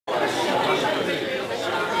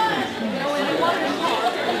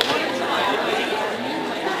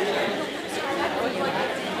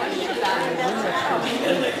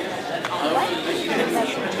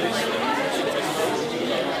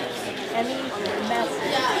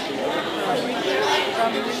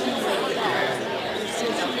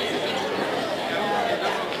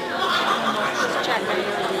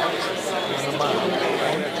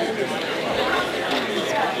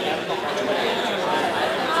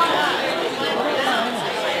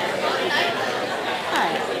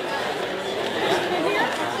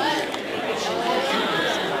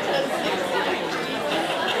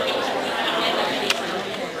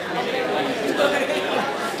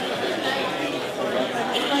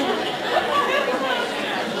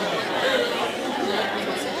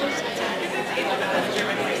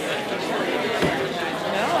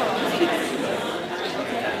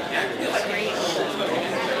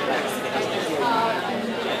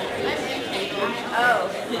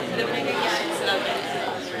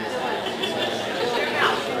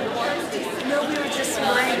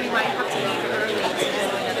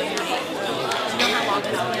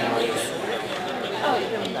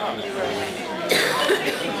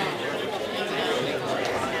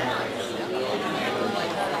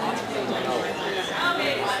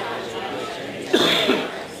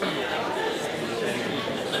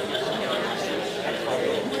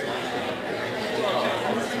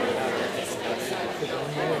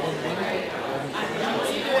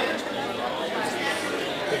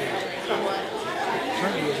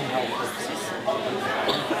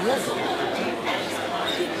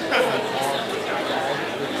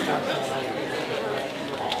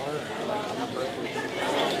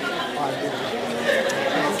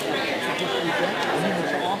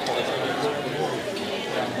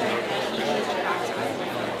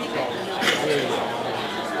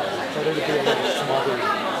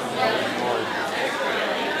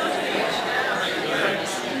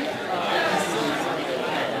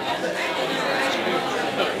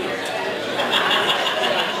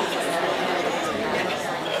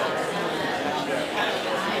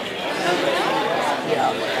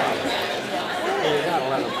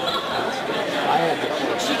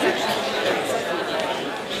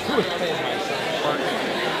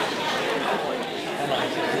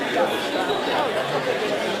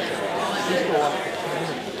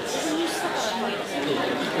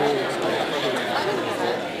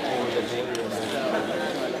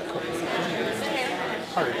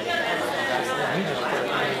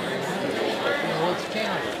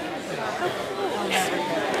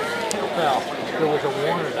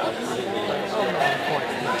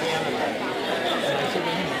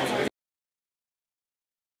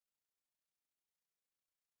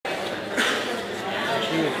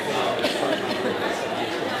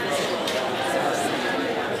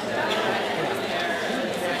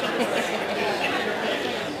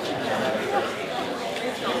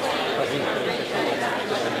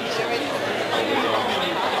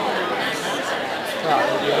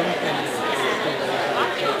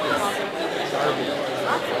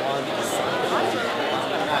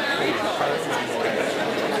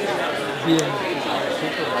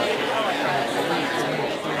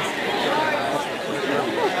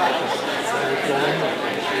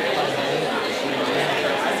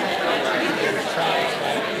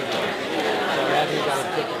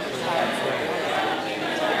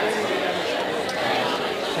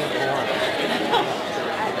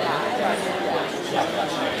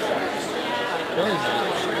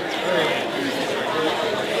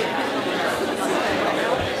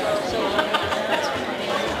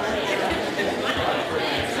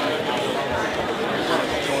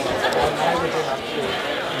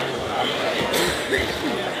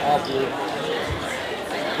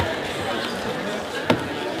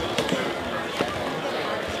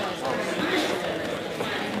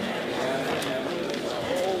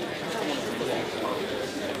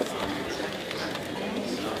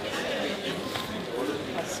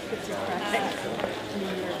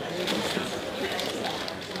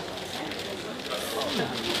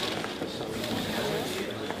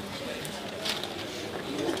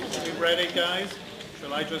Ready, guys?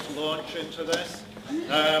 Shall I just launch into this?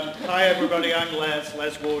 Hi, everybody. I'm Les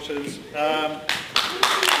Waters.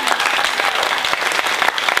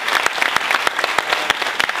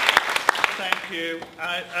 Thank you.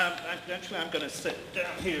 Actually, I'm going to sit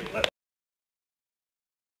down here.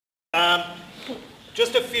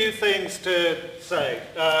 Just a few things to say.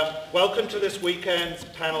 Welcome to this weekend's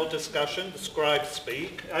panel discussion, The Scribes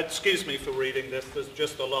Speak. Excuse me for reading this, there's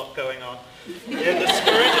just a lot going on. In the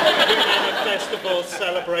spirit of the Humana Festival's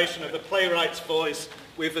celebration of the playwright's voice,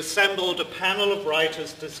 we've assembled a panel of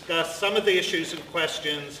writers to discuss some of the issues and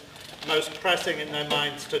questions most pressing in their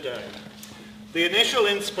minds today. The initial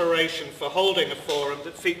inspiration for holding a forum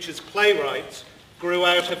that features playwrights grew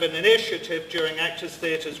out of an initiative during Actors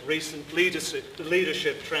Theatre's recent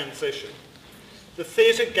leadership transition. the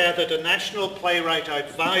theatre gathered a national playwright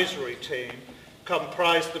advisory team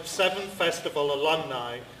comprised of 7 festival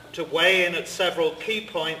alumni to weigh in at several key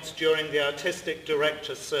points during the artistic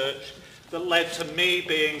director search that led to me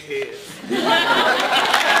being here.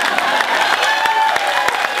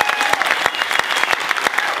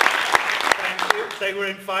 They were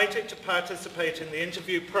invited to participate in the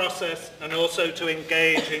interview process and also to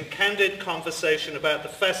engage in candid conversation about the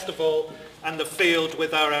festival and the field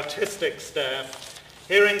with our artistic staff.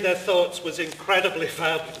 Hearing their thoughts was incredibly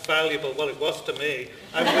valuable, well, it was to me,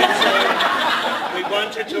 and we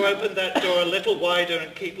wanted to open that door a little wider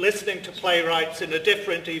and keep listening to playwrights in a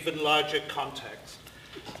different, even larger context.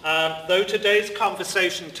 Though today's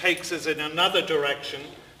conversation takes us in another direction,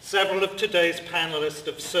 several of today's panelists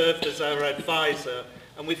have served as our advisor,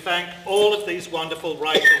 and we thank all of these wonderful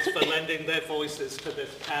writers for lending their voices to this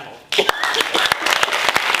panel. We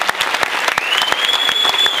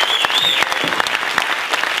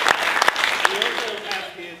also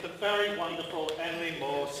have here the very wonderful Emily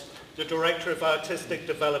Morse, the Director of Artistic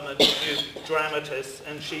Development at New Dramatists,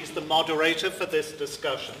 and she's the moderator for this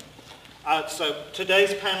discussion. So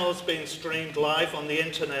today's panel is being streamed live on the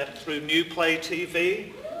internet through New Play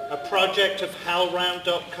TV, a project of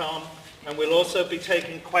howlround.com, and we'll also be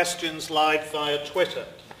taking questions live via Twitter.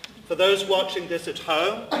 For those watching this at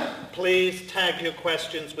home, please tag your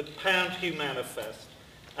questions with #Humana Fest.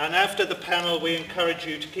 And after the panel, we encourage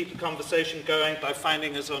you to keep the conversation going by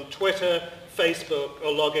finding us on Twitter, Facebook,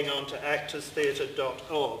 or logging on to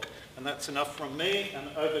actorstheatre.org. And that's enough from me, and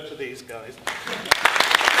over to these guys.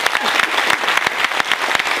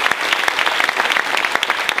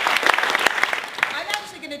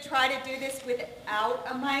 To try to do this without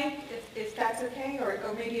a mic, if that's okay, or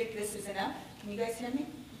maybe if this is enough. Can you guys hear me?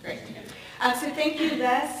 Great. So thank you,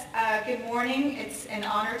 Les. Good morning. It's an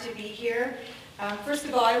honor to be here. First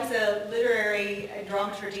of all, I was a literary and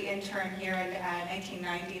dramaturgy intern here in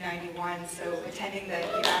 1990-91, so attending the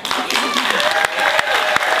Humana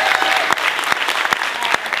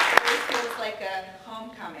Festival feels like a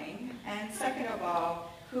homecoming. And second of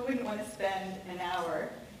all, who wouldn't want to spend an hour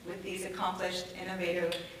with these accomplished,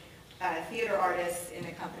 innovative theater artists in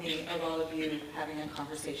the company of all of you having a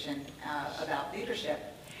conversation about leadership.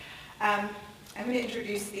 I'm going to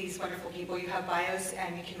introduce these wonderful people. You have bios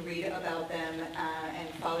and you can read about them and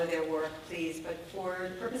follow their work, please. But for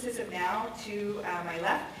purposes of now, to my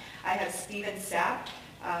left, I have Stephen Sapp.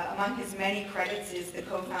 Among his many credits is the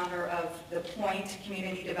co-founder of the Point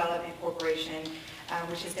Community Development Corporation,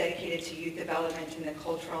 which is dedicated to youth development and the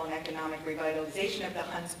cultural and economic revitalization of the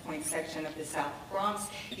Hunts Point section of the South Bronx.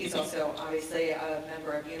 He's also obviously a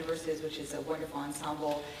member of Universes, which is a wonderful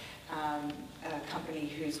ensemble company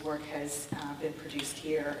whose work has been produced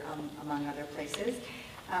here, among other places.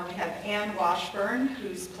 We have Anne Washburn,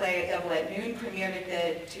 whose play A Double at Noon premiered at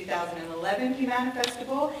the 2011 Humana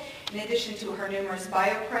Festival. In addition to her numerous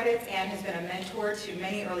bio credits, Anne has been a mentor to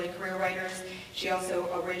many early career writers. She also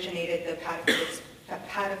originated the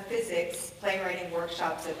Pataphysics playwriting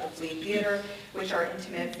workshops at the Flea Theater, which are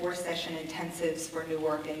intimate 4-session intensives for new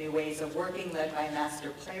work and new ways of working, led by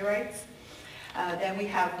master playwrights. Then we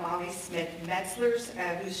have Molly Smith Metzler's,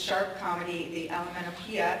 whose sharp comedy, The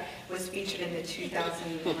Alumni, was featured in the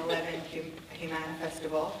 2011 Humana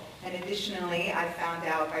Festival. And additionally, I found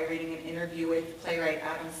out by reading an interview with playwright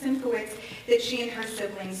Adam Simkowitz that she and her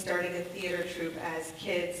siblings started a theater troupe as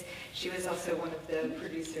kids. She was also one of the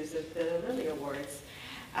producers of the Lily Awards.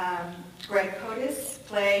 Greg Kotis'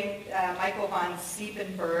 play, Michael von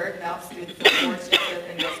Siebenberg, melts through the floorboards just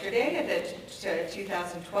opened yesterday at the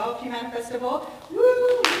 2012 Humana Festival.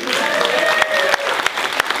 Woo!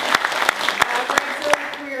 Greg's early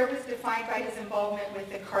career was defined by his involvement with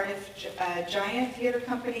the Cardiff Giant Theater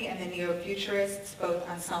Company and the Neo-Futurists, both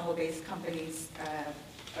ensemble-based companies,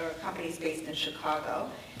 or companies based in Chicago.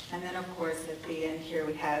 And then, of course, at the end here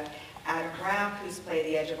we have Adam Rapp, whose play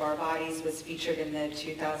The Edge of Our Bodies was featured in the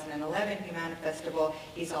 2011 Humana Festival.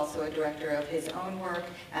 He's also a director of his own work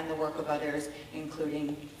and the work of others,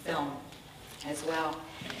 including film as well.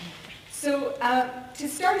 So to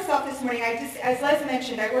start us off this morning, as Les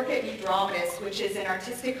mentioned, I work at New Dramatists, which is an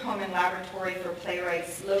artistic home and laboratory for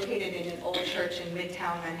playwrights located in an old church in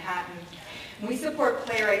Midtown Manhattan. We support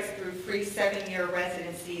playwrights through free 7-year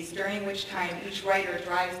residencies, during which time each writer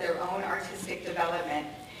drives their own artistic development.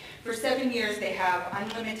 For 7 years, they have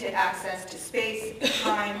unlimited access to space,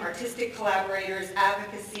 time, artistic collaborators,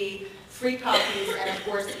 advocacy, free copies, and of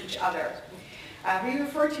course, each other. We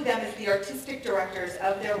refer to them as the artistic directors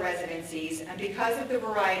of their residencies, and because of the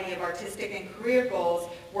variety of artistic and career goals,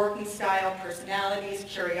 working style, personalities,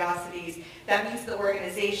 curiosities, that means the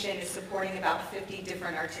organization is supporting about 50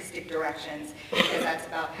 different artistic directions, because that's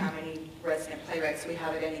about how many resident playwrights we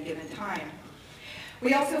have at any given time.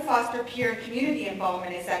 We also foster peer and community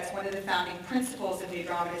involvement, as that's one of the founding principles of New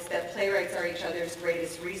Dramatists, that playwrights are each other's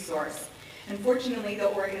greatest resource. Unfortunately,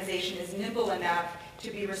 the organization is nimble enough to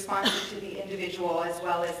be responsive to the individual as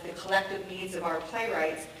well as the collective needs of our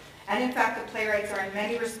playwrights. And in fact, the playwrights are in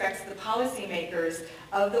many respects the policymakers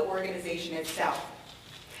of the organization itself.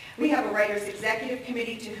 We have a writers' executive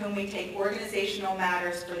committee to whom we take organizational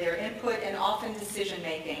matters for their input and often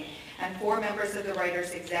decision-making. And 4 members of the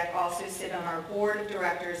writers' exec also sit on our board of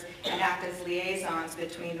directors and act as liaisons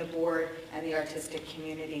between the board and the artistic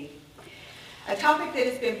community. A topic that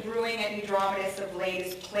has been brewing at New Dramatists of late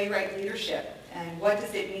is playwright leadership. And what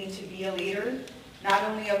does it mean to be a leader? Not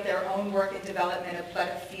only of their own work and development, but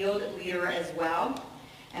a field leader as well.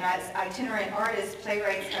 And as itinerant artists,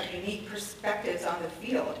 playwrights have unique perspectives on the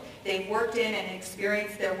field. They've worked in and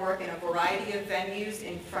experienced their work in a variety of venues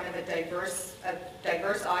in front of diverse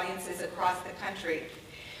audiences across the country.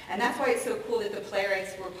 And that's why it's so cool that the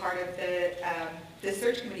playwrights were part of the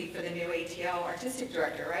search committee for the new ATL artistic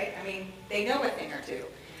director, right? I mean, they know a thing or two.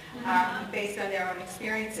 Based on their own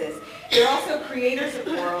experiences. They're also creators of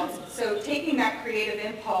worlds, so taking that creative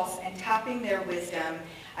impulse and tapping their wisdom,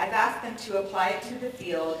 I've asked them to apply it to the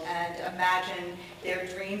field and imagine their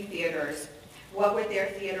dream theaters. What would their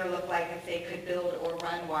theater look like if they could build or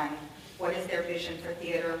run one? What is their vision for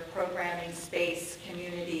theater, programming, space,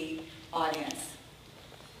 community, audience?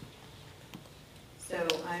 So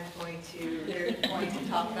they're going to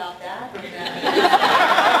talk about that.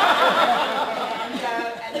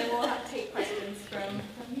 And then we'll have to take questions from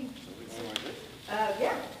you.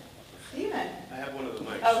 Yeah, Stephen. I have one of the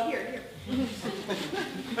mics. Oh, here.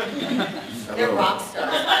 They're rock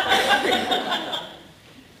stars.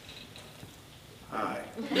 Hi.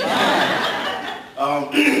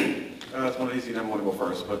 It's one of these, you never want to go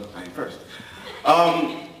first, but I am first.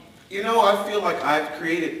 You know, I feel like I've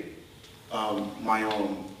created my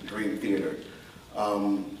own dream theater.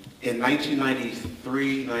 In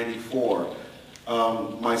 1993, 94,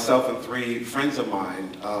 myself and 3 friends of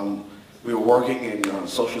mine, we were working in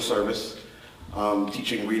social service,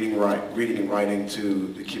 teaching reading and writing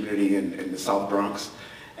to the community in the South Bronx.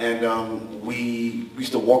 And we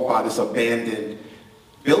used to walk by this abandoned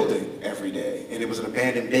building every day, and it was an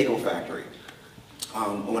abandoned bagel factory.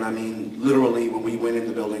 When I mean literally, when we went in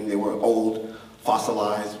the building, they were old,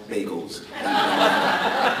 fossilized bagels.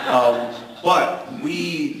 But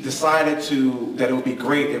we decided that it would be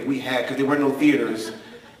great if we had, because there were no theaters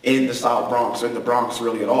in the South Bronx, or in the Bronx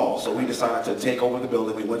really at all. So we decided to take over the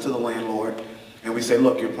building. We went to the landlord and we said,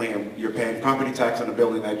 look, you're paying property tax on a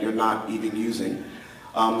building that you're not even using.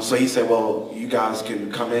 So he said, well, you guys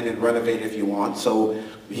can come in and renovate if you want. So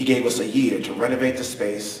he gave us a year to renovate the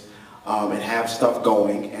space and have stuff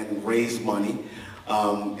going and raise money.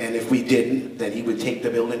 And if we didn't, then he would take the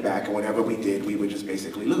building back, and whatever we did, we would just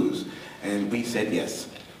basically lose. And we said yes.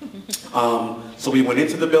 So we went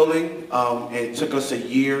into the building, and it took us a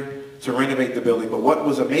year to renovate the building. But what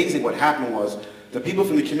was amazing, what happened was, the people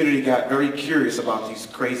from the community got very curious about these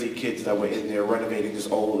crazy kids that were in there renovating this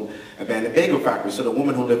old abandoned bagel factory. So the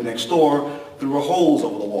woman who lived next door threw holes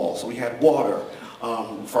over the wall, so we had water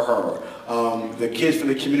for her. The kids from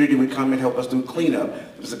the community would come and help us do cleanup.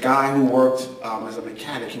 There was a guy who worked as a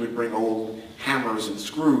mechanic. He would bring old hammers and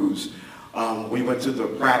screws. We went to the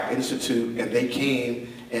Rapp Institute, and they came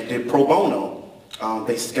and did pro bono.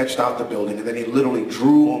 They sketched out the building, and then they literally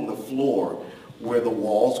drew on the floor where the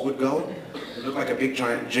walls would go. It looked like a big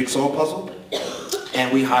giant jigsaw puzzle.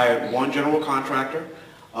 And we hired one general contractor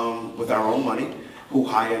with our own money, who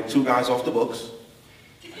hired 2 guys off the books.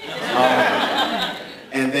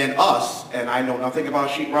 And then us, and I know nothing about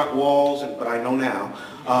sheetrock walls, but I know now.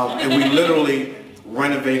 And we literally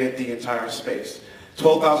renovated the entire space.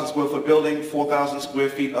 12,000 square foot building, 4,000 square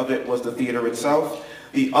feet of it was the theater itself.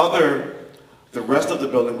 The rest of the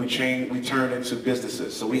building we turned into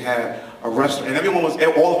businesses. So we had a restaurant, and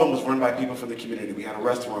all of them was run by people from the community. We had a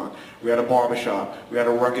restaurant, we had a barbershop, we had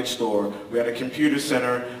a record store, we had a computer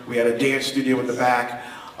center, we had a dance studio in the back,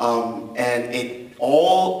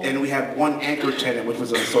 and we had one anchor tenant, which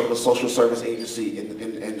was a sort of a social service agency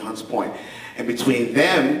in Hunts Point. And between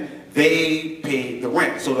them, they paid the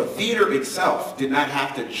rent. So the theater itself did not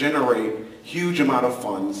have to generate huge amount of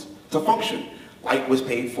funds to function. Light was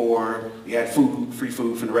paid for, we had food, free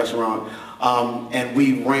food from the restaurant, and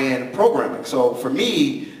we ran programming. So for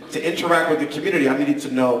me to interact with the community, I needed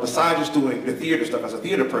to know, besides just doing the theater stuff as a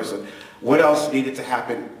theater person, what else needed to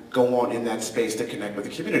happen, go on in that space to connect with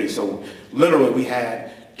the community. So literally we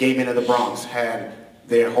had Gay Men of the Bronx, had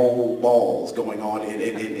their whole balls going on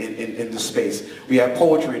in the space. We had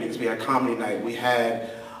poetry readings, we had comedy night, we had,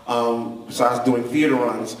 besides doing theater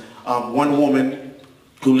runs, one woman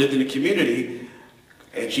who lived in the community,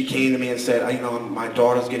 and she came to me and said, you know, my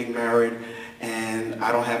daughter's getting married, and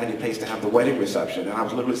I don't have any place to have the wedding reception. And I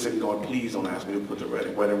was literally sitting going, please don't ask me to put the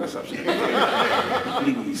wedding reception in.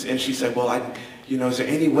 Please. And she said, well, you know, is there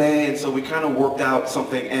any way? And so we kind of worked out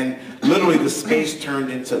something, and literally the space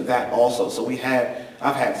turned into that also. So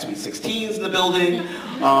I've had Sweet 16s in the building,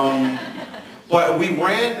 but we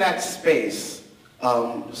ran that space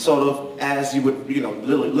sort of as you would, you know,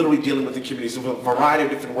 literally dealing with the community. So a variety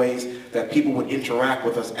of different ways that people would interact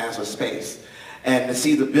with us as a space. And to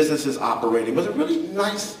see the businesses operating was a really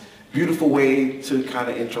nice, beautiful way to kind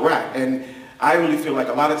of interact. And I really feel like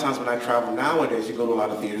a lot of times when I travel nowadays, you go to a lot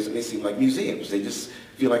of theaters and they seem like museums. They just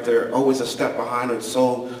feel like they're always a step behind, or it's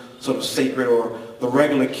so sort of sacred, or the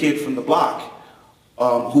regular kid from the block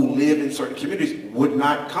who live in certain communities would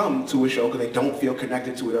not come to a show because they don't feel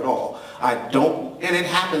connected to it at all. And it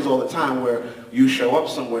happens all the time where you show up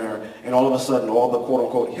somewhere and all of a sudden all the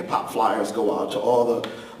quote-unquote hip-hop flyers go out to all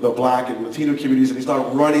the black and Latino communities, and they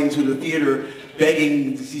start running to the theater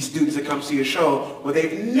begging these students to come see a show where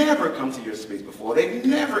they've never come to your space before. They've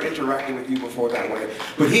never interacted with you before that way.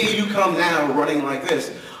 But here you come now running like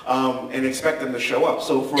this and expect them to show up.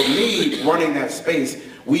 So for me, running that space,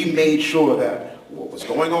 we made sure that what was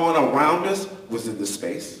going on around us was in the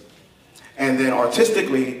space. And then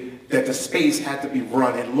artistically, that the space had to be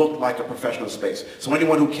run and looked like a professional space. So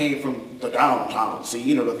anyone who came from the downtown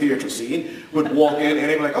scene or the theater scene would walk in and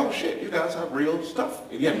they'd be like, oh shit, you guys have real stuff.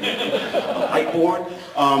 Yeah, a whiteboard.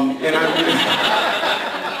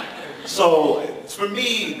 So for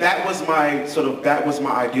me, that was my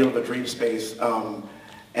ideal of a dream space.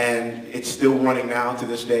 And it's still running now to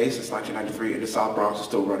this day, since 1993, in the South Bronx is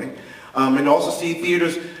still running. And also see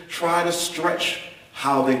theaters try to stretch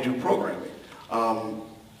how they do programming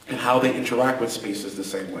and how they interact with spaces the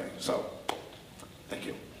same way. So, thank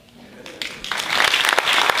you.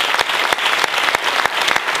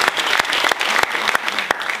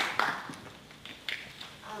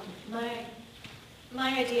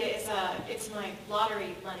 My idea is, it's my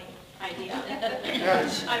lottery money idea,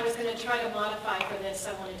 which I was going to try to modify for this.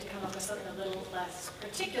 I wanted to come up with something a little less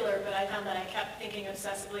particular, but I found that I kept thinking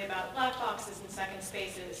obsessively about black boxes and second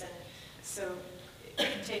spaces, and so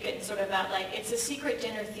take it in sort of that, like, it's a secret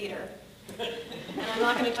dinner theater. And I'm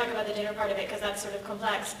not going to talk about the dinner part of it because that's sort of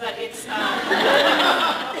complex, but it's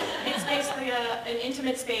basically an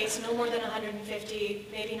intimate space, no more than 150,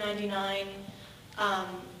 maybe 99.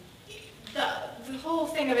 The whole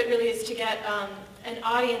thing of it really is to get an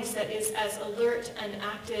audience that is as alert and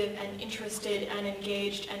active and interested and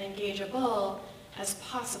engaged and engageable as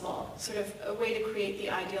possible, sort of a way to create the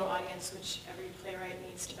ideal audience which every playwright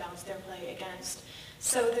needs to bounce their play against.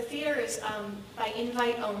 So the theater is by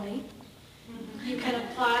invite only. You can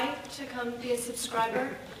apply to come be a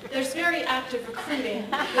subscriber. There's very active recruiting.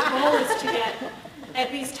 The goal is to get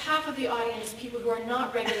at least half of the audience people who are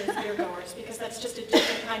not regular theater goers, because that's just a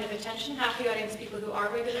different kind of attention. Half the audience people who are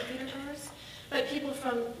regular theater goers, but people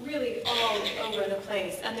from really all over the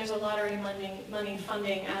place. And there's a lottery money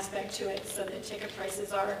funding aspect to it, so that ticket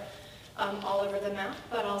prices are all over the map,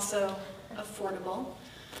 but also affordable.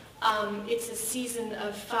 It's a season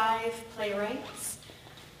of 5 playwrights,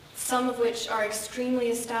 some of which are extremely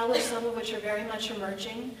established, some of which are very much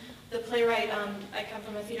emerging. The playwright, I come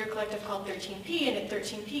from a theater collective called 13P, and at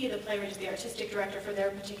 13P, the playwright is the artistic director for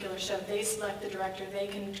their particular show. They select the director, they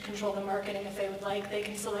can control the marketing if they would like, they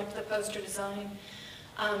can select the poster design.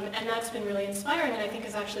 And that's been really inspiring, and I think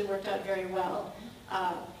has actually worked out very well.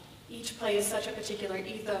 Each play is such a particular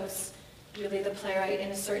ethos. Really, the playwright,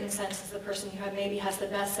 in a certain sense, is the person who maybe has the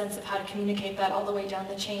best sense of how to communicate that all the way down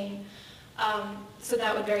the chain. So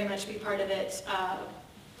that would very much be part of it.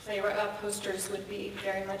 Posters would be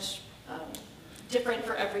very much different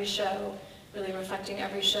for every show, really reflecting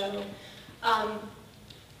every show.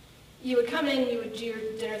 You would come in, you would do your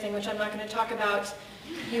dinner thing, which I'm not going to talk about.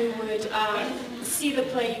 You would see the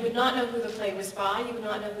play. You would not know who the play was by. You would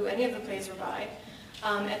not know who any of the plays were by.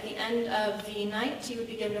 At the end of the night, you would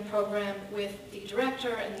begin the program with the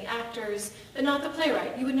director and the actors, but not the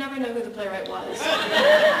playwright. You would never know who the playwright was.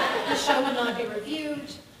 The show would not be reviewed.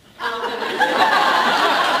 It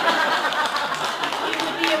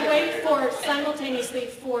would be a way for simultaneous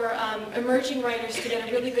obviously, for emerging writers to get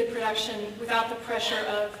a really good production without the pressure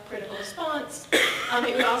of critical response.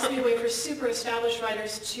 It would also be a way for super established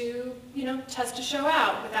writers to, test a show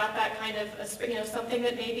out without that kind of, something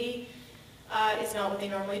that maybe is not what they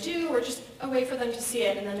normally do, or just a way for them to see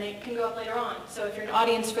it, and then they can go up later on. So if you're an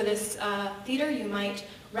audience for this theater, you might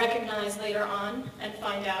recognize later on and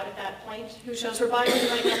find out at that point who shows were by, or you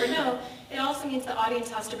might never know. It also means the audience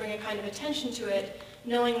has to bring a kind of attention to it,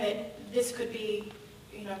 knowing that this could be,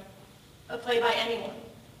 a play by anyone.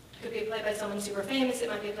 It could be a play by someone super famous, it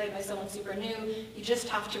might be a play by someone super new. You just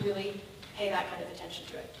have to really pay that kind of attention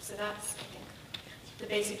to it. So that's, I think, the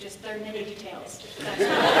basic, just they're nitty details.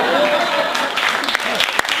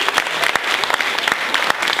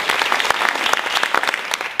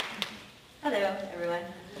 Hello, everyone.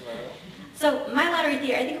 Hello. So my lottery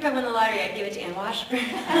theater, I think if I won the lottery, I'd give it to Ann Washburn.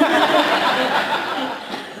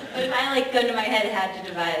 But if I, gun to my head, had to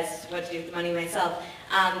devise what to do with the money myself.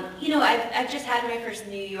 I've just had my first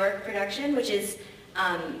New York production, which is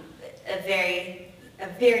a very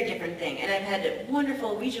different thing. And I've had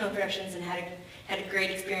wonderful regional productions and had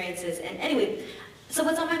great experiences. And anyway, so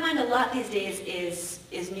what's on my mind a lot these days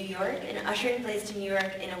is New York, and ushering plays to New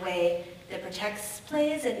York in a way that protects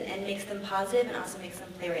plays and makes them positive and also makes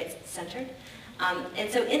them playwright-centered. And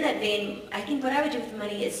so in that vein, I think what I would do with the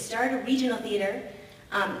money is start a regional theater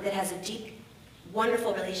that has a deep,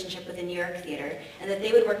 wonderful relationship with the New York theater, and that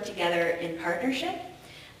they would work together in partnership.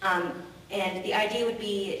 And the idea would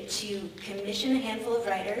be to commission a handful of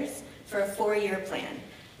writers for a 4-year plan.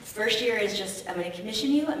 The first year is just, I'm going to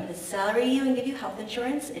commission you, I'm going to salary you and give you health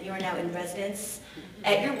insurance, and you are now in residence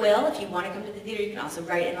at your will. If you want to come to the theater, you can also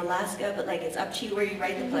write in Alaska, but it's up to you where you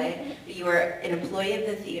write the play. But you are an employee of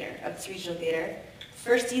the theater, of this regional theater.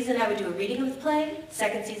 First season, I would do a reading of the play.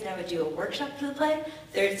 Second season, I would do a workshop for the play.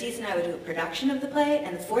 Third season, I would do a production of the play.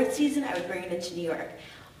 And the fourth season, I would bring it into New York.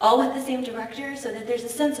 All with the same director, so that there's a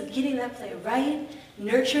sense of getting that play right,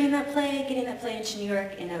 nurturing that play, getting that play into New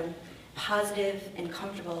York in a positive and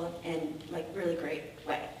comfortable and really great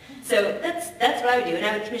way. So that's what I would do, and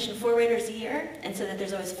I would commission 4 writers a year, and so that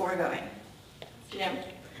there's always 4 going.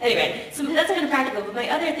 Anyway, so that's kind of practical. But my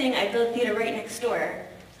other thing, I built a theater right next door,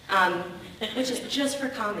 which is just for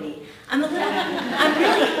comedy. I'm a little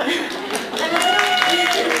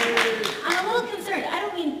concerned. I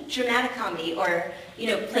don't mean dramatic comedy or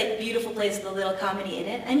beautiful plays with a little comedy in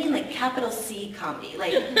it. I mean capital C comedy,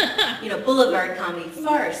 boulevard comedy,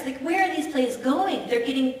 farce. Where are these plays going? They're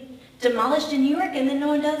getting demolished in New York and then no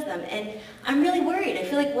one does them. And I'm really worried. I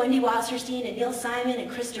feel like Wendy Wasserstein and Neil Simon and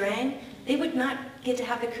Chris Durang, they would not get to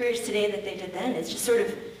have the careers today that they did then. It's just sort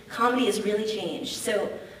of, comedy has really changed. So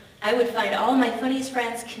I would find all my funniest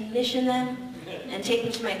friends, commission them, and take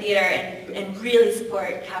them to my theater and really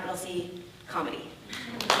support capital C comedy.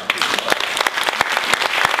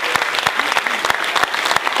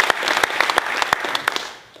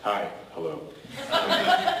 Hi, hello.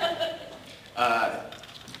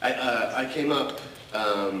 I came up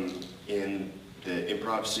in the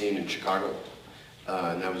improv scene in Chicago,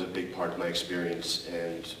 and that was a big part of my experience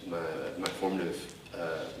and my formative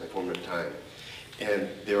time. And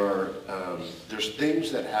there's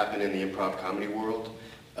things that happen in the improv comedy world.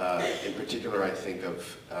 In particular, I think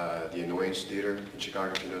of the Annoyance Theater in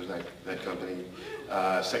Chicago, if you know that company.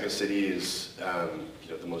 Second City is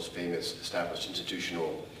the most famous established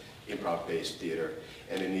institutional improv-based theater.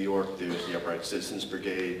 And in New York, there's the Upright Citizens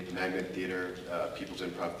Brigade, Magnet Theater, People's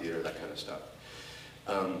Improv Theater, that kind of stuff.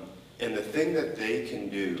 And the thing that they can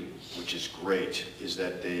do, which is great, is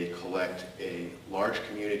that they collect a large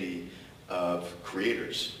community of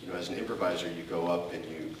creators. As an improviser, you go up and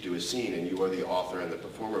you do a scene, and you are the author and the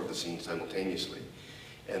performer of the scene simultaneously.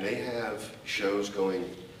 And they have shows going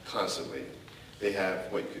constantly. They have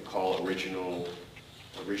what you could call original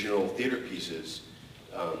theater pieces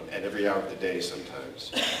at every hour of the day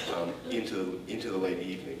sometimes, into the late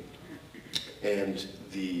evening. And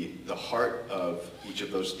the heart of each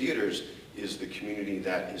of those theaters is the community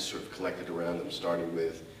that is sort of collected around them, starting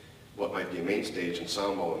with what might be a main stage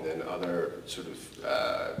ensemble, and then other sort of,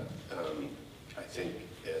 I think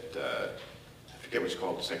I forget what's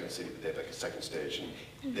called Second City, but they have a second stage.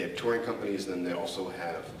 And they have touring companies, and then they also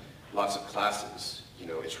have lots of classes.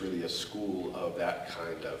 It's really a school of that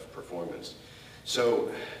kind of performance.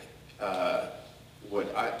 So what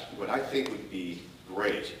I think would be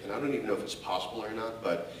great, and I don't even know if it's possible or not,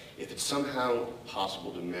 but if it's somehow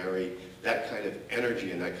possible to marry that kind of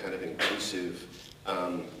energy and that kind of inclusive,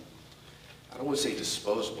 I don't want to say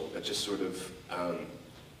disposable, but just sort of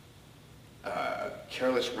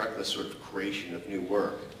careless, reckless sort of creation of new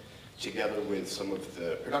work together with some of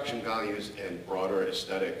the production values and broader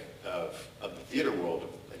aesthetic of the theater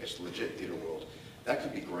world, I guess legit theater world, that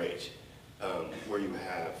could be great. Where you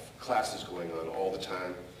have classes going on all the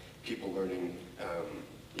time, people learning,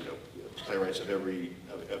 playwrights of every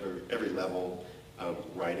level,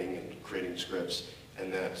 writing and creating scripts,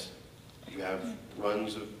 and that you have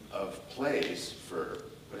runs of plays for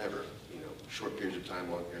whatever, short periods of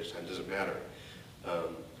time, long periods of time, doesn't matter.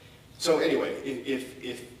 So anyway,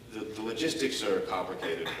 if the logistics are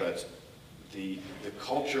complicated, but the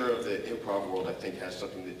culture of the improv world, I think, has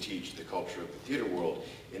something to teach the culture of the theater world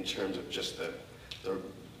in terms of just the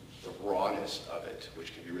rawness of it,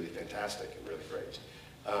 which can be really fantastic and really great.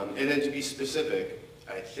 And then to be specific,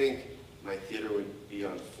 I think my theater would be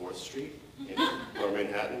on 4th Street in Lower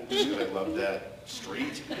Manhattan, because I love that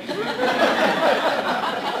street. Well,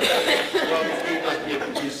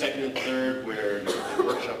 between 2nd and 3rd, where the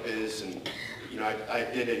workshop is, and I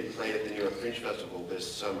did a play at the New York Fringe Festival this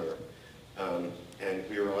summer, and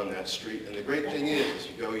we were on that street. And the great thing is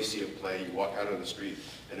you go, you see a play, you walk out on the street,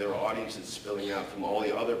 and there are audiences spilling out from all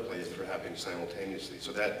the other plays that are happening simultaneously.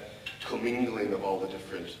 So that commingling of all the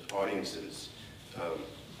different audiences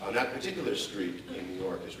on that particular street in New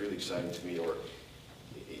York is really exciting to me. Or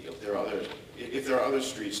if there are other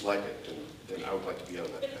streets like it, then I would like to be on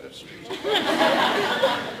that kind of street.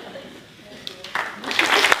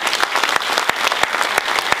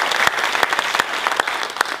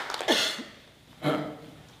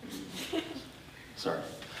 Sorry.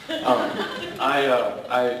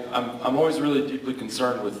 I'm always really deeply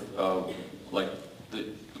concerned with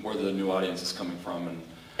where the new audience is coming from, and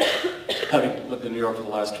having lived in New York for the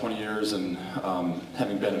last 20 years, and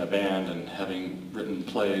having been in a band, and having written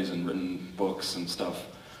plays and written books and stuff,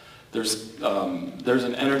 there's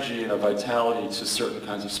an energy and a vitality to certain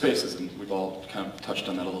kinds of spaces, and we've all kind of touched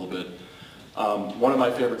on that a little bit. One of my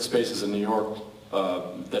favorite spaces in New York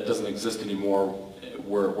that doesn't exist anymore,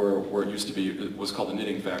 where it used to be, it was called the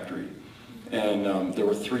Knitting Factory. And there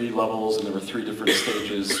were 3 levels, and there were 3 different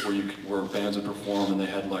stages where bands would perform, and they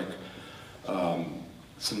had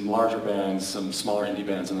some larger bands, some smaller indie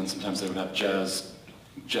bands, and then sometimes they would have jazz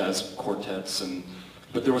quartets.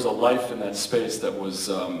 But there was a life in that space that was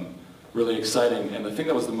really exciting. And the thing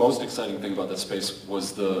that was the most exciting thing about that space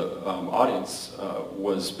was the audience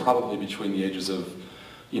was probably between the ages of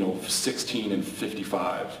 16 and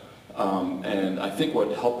 55. And I think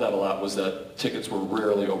what helped that a lot was that tickets were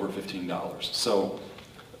rarely over $15. So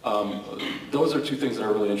those are 2 things that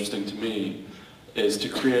are really interesting to me, is to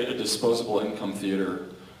create a disposable income theater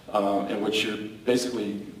in which you're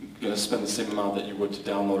basically going to spend the same amount that you would to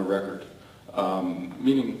download a record,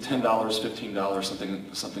 meaning $10,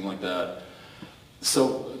 $15, something like that.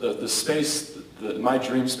 So the space, my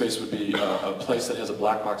dream space would be a place that has a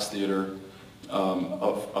black box theater,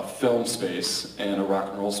 a film space and a rock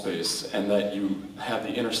and roll space, and that you have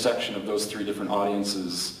the intersection of those 3 different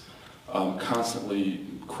audiences constantly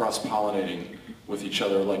cross-pollinating with each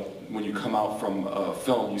other. Like when you come out from a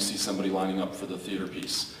film, you see somebody lining up for the theater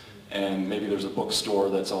piece, and maybe there's a bookstore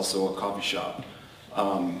that's also a coffee shop.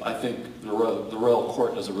 I think the Royal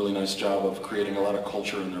Court does a really nice job of creating a lot of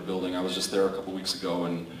culture in their building. I was just there a couple weeks ago,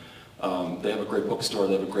 and they have a great bookstore,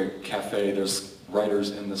 they have a great cafe, there's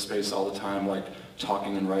writers in the space all the time, like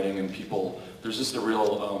talking and writing, and people, there's just a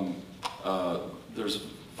real, there's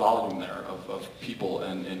volume there of people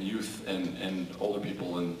and youth and older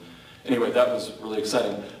people. And anyway, that was really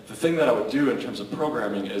exciting. The thing that I would do in terms of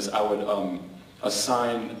programming is I would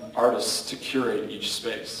assign artists to curate each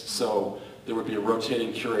space. So there would be a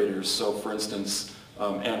rotating curators. So for instance,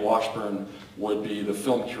 Anne Washburn would be the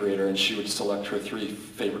film curator, and she would select her 3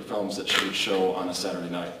 favorite films that she would show on a Saturday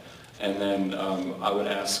night. And then I would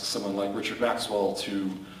ask someone like Richard Maxwell to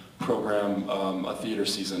program a theater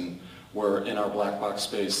season where in our black box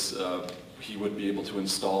space he would be able to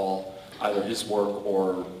install either his work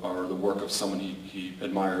or the work of someone he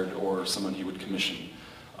admired or someone he would commission.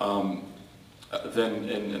 Then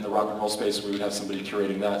in the rock and roll space, we would have somebody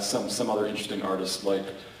curating that, some other interesting artist like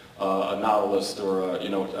a novelist or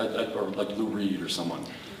or like Lou Reed or someone.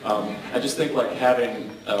 I just think like having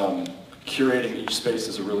curating each space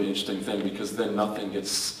is a really interesting thing, because then nothing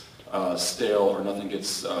gets stale or nothing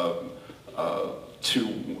gets too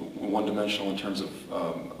one-dimensional in terms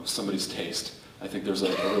of somebody's taste. I think there's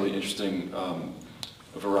a really interesting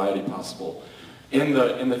variety possible. In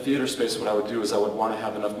the theater space, what I would do is I would want to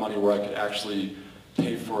have enough money where I could actually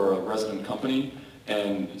pay for a resident company,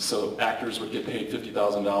 and so actors would get paid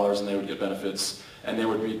 $50,000 and they would get benefits, and they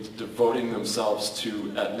would be devoting themselves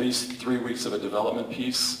to at least 3 weeks of a development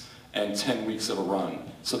piece and 10 weeks of a run.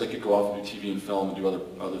 So they could go off and do TV and film and do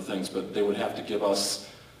other things, but they would have to give us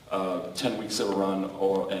 10 weeks of a run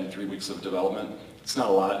and 3 weeks of development. It's not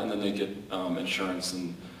a lot, and then they get insurance.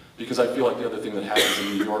 And because I feel like the other thing that happens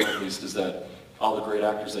in New York, at least, is that all the great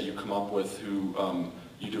actors that you come up with, who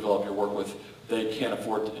you develop your work with, they can't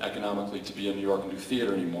afford economically to be in New York and do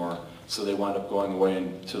theater anymore, so they wind up going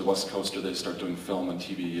away to the West Coast, or they start doing film and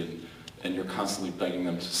TV, and you're constantly begging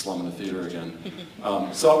them to slum in the theater again.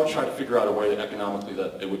 So I would try to figure out a way economically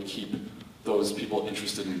that it would keep those people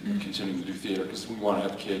interested in continuing to do theater, because we want to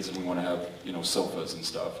have kids and we want to have, you know, sofas and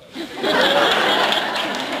stuff.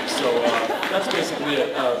 So that's basically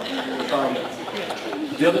it.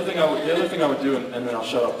 The other thing I would do, and then I'll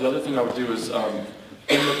shut up. The other thing I would do is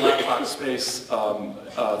in the black box space,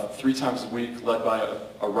 3 times a week, led by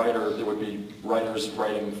a writer. There would be writers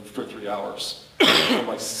writing for 3 hours,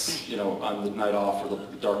 like, you know, on the night off or the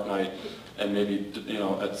dark night. And maybe, you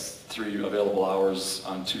know, at 3 available hours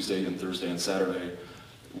on Tuesday and Thursday and Saturday,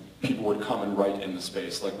 people would come and write in the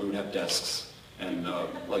space. Like, we would have desks, and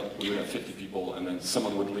like we would have 50 people, and then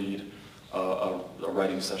someone would lead a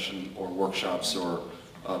writing session or workshops or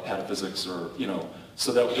pataphysics, or, you know,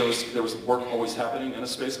 so that there was work always happening in a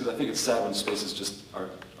space, because I think it's sad when spaces just are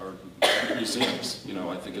museums. You know,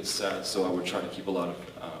 I think it's sad, so I would try to keep a lot of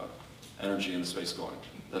energy in the space going.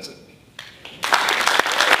 That's it.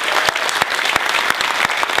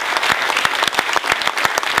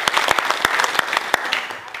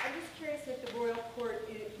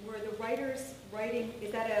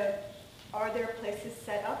 Are there places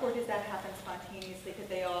set up, or does that happen spontaneously because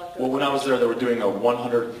they all go? Well, when I was there, they were doing a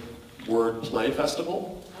 100-word play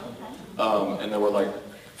festival, and there were like,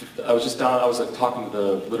 I was like talking to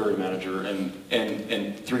the literary manager,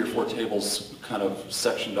 and 3 or 4 tables kind of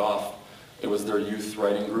sectioned off. It was their youth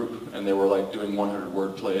writing group, and they were like doing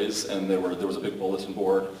 100-word plays, and there was a big bulletin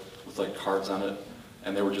board with like cards on it,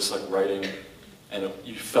 and they were just like writing, and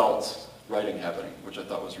you felt writing happening, which I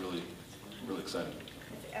thought was really, really exciting.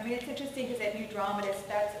 I mean, it's interesting because at New Dramatists,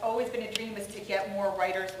 that's always been a dream, was to get more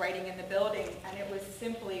writers writing in the building, and it was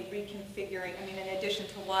simply reconfiguring. I mean, in addition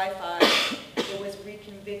to Wi-Fi, it was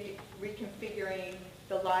reconfiguring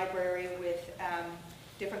the library with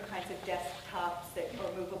different kinds of desktops that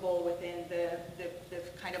are movable within the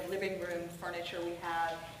kind of living room furniture we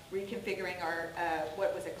have, reconfiguring our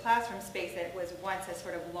what was a classroom space that was once a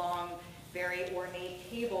sort of long, very ornate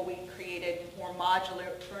table. We created more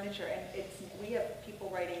modular furniture, and we have people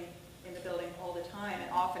writing in the building all the time, and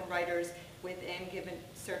often writers within given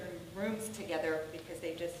certain rooms together because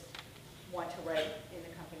they just want to write in the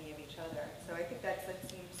company of each other. So I think that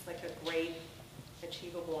seems like a great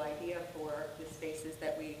achievable idea for the spaces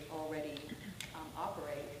that we already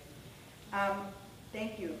operate.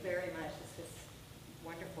 Thank you very much. This is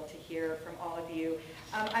wonderful to hear from all of you.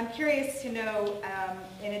 I'm curious to know,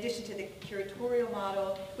 in addition to the curatorial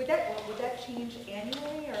model, would that change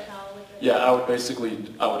annually, or how would that? Yeah, I would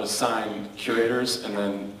assign curators, and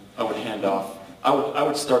then I would hand off. I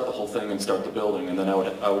would start the whole thing and start the building, and then I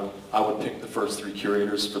would pick the first 3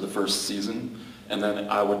 curators for the first season, and then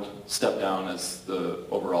I would step down as the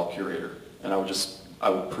overall curator, and I would just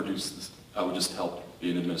help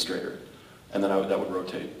be an administrator, and then that would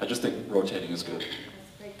rotate. I just think rotating is good.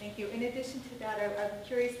 Thank you. In addition to that, I'm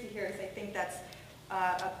curious to hear, because I think that's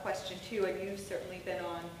a question too, and you've certainly been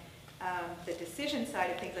on the decision side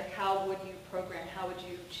of things, like how would you program, how would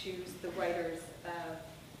you choose the writers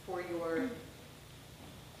for your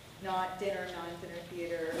non-dinner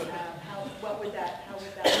theater? How would that work?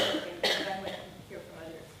 And I would hear from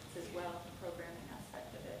others as well, the programming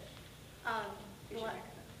aspect of it.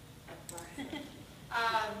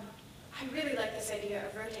 I really like this idea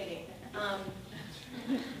of rotating.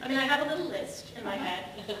 I mean, I have a little list in my head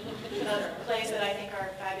of plays that I think are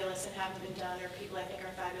fabulous and haven't been done, or people I think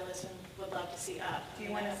are fabulous and would love to see up. Do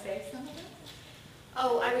you want to say some of them?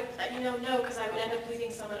 Oh, I would, no, because I would end up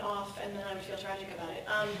leaving someone off, and then I would feel tragic about it.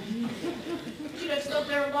 So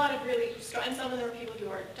there are a lot of really strong, and some of them are people who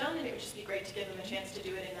are done, and it would just be great to give them a chance to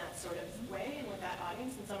do it in that sort of way and with that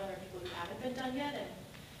audience, and some of them are people who haven't been done yet and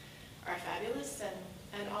are fabulous, and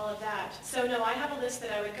all of that. So no, I have a list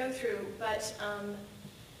that I would go through, but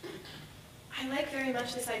I like very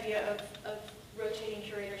much this idea of rotating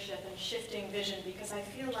curatorship and shifting vision, because I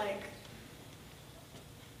feel like,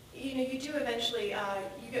 you do eventually,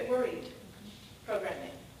 you get worried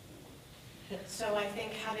programming. So I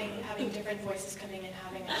think having different voices coming in,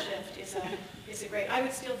 having a shift is a great, I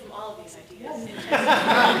would steal from all of these ideas.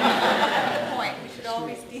 That's the point, we should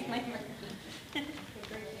always steal.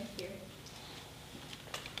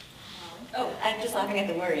 Oh, I'm just laughing at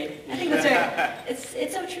the worried. I think that's right.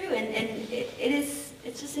 It's so true, and it's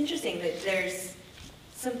just interesting that there's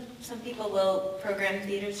some people will program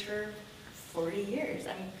theaters for 40 years.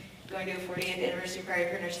 I'm going to a 40th anniversary party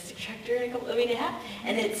for an artistic director in a week and a half,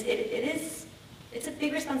 and it's a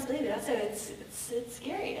big responsibility, but also it's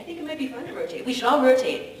scary. I think it might be fun to rotate. We should all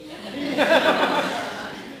rotate.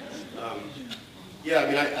 Yeah, I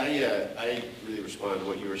mean, I really respond to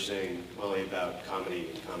what you were saying, Molly, about comedy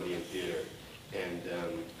and theater. And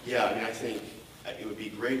yeah, I mean, I think it would be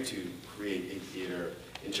great to create a theater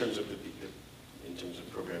in terms of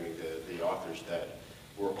programming the authors that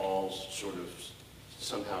we're all sort of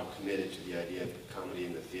somehow committed to the idea of comedy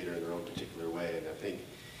and the theater in their own particular way. And I think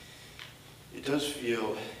it does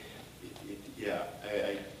feel, yeah,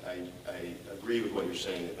 I agree with what you're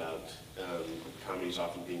saying about comedies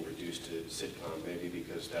often being reduced to sitcom, maybe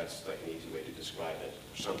because that's like an easy way to describe it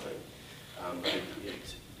or something. But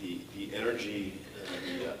the energy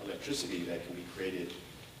and the electricity that can be created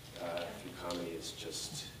through comedy is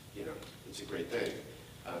just, you know, it's a great thing,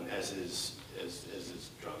 as is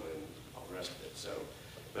drama and all the rest of it. So,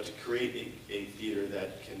 but to create a theater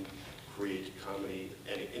that can create comedy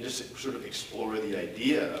and just sort of explore the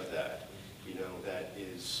idea of that, you know, that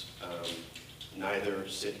is neither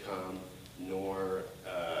sitcom nor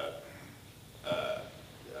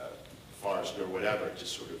farce nor whatever,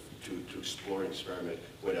 just sort of to explore and experiment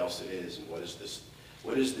what else it is and what is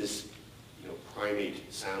this, you know,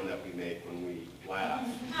 primate sound that we make when we laugh.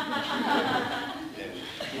 And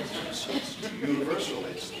it's universal.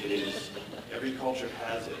 It is, every culture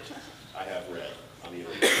has it. I have read on the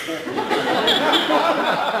internet.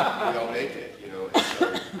 We all make it, you know, and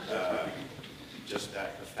so just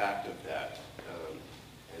that, the fact of that,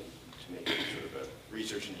 and to make it sort of a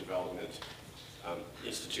research and development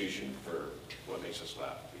institution for what makes us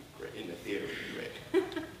laugh would be great. In the theater would be great.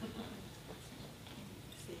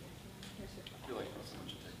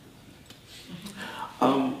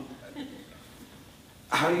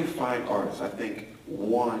 How do you find artists? I think,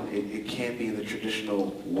 one, it can't be in the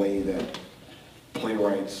traditional way that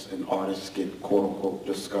playwrights and artists get quote-unquote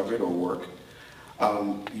discovered or work.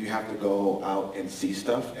 You have to go out and see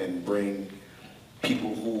stuff and bring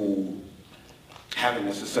people who haven't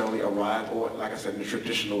necessarily arrived, or like I said, in the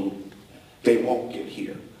traditional, they won't get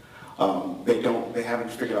here. They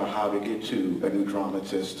haven't figured out how to get to a new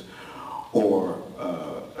dramatist or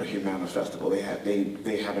a Humana Festival. They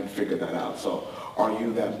haven't figured that out. So are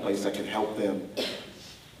you that place that can help them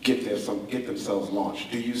get themselves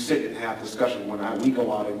launched? Do you sit and have discussion when we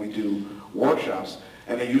go out and we do workshops,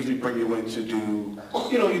 and they usually bring you in to do,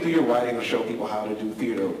 you know, you do your writing or show people how to do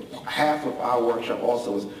theater. Half of our workshop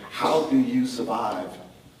also is, how do you survive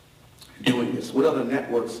doing this? What other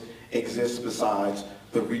networks exist besides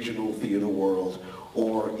the regional theater world,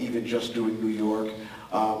 or even just doing New York?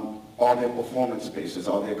 Are there performance spaces?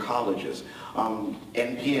 Are there colleges?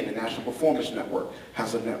 NPN, the National Performance Network,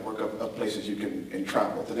 has a network of places you can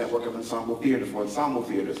travel. The network of ensemble theater for ensemble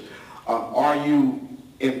theaters. Are you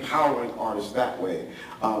empowering artists that way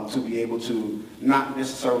to be able to not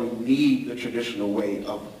necessarily need the traditional way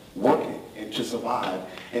of working and to survive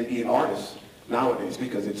and be an artist nowadays,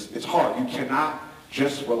 because it's hard. You cannot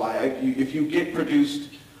just rely, if you get produced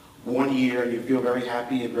one year and you feel very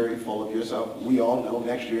happy and very full of yourself, we all know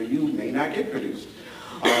next year you may not get produced.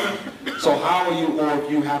 So how are you, or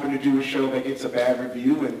if you happen to do a show that gets a bad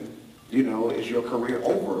review and, you know, is your career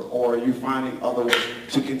over? Or are you finding other ways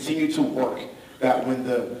to continue to work that when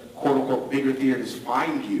the quote-unquote bigger theaters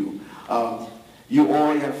find you, you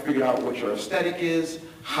already have figured out what your aesthetic is,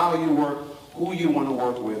 how you work, who you want to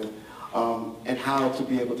work with, and how to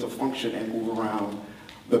be able to function and move around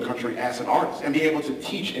the country as an artist, and be able to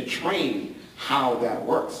teach and train how that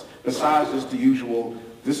works. Besides just the usual,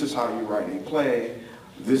 this is how you write a play,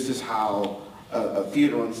 this is how a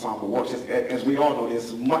theater ensemble works. As we all know,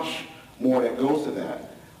 there's much more that goes to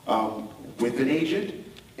that, with an agent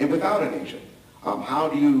and without an agent. How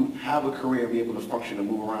do you have a career and be able to function and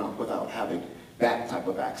move around without having that type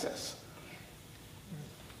of access?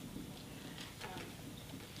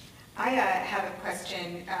 I have a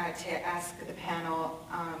question to ask the panel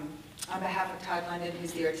on behalf of Todd London,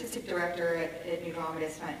 who's the artistic director at New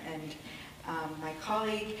Dramatists, and my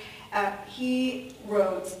colleague. He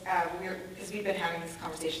wrote, because we've been having this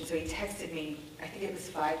conversation, so he texted me, I think it was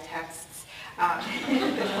 5 texts,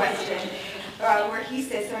 the question, where he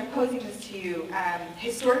says, so I'm posing this to you,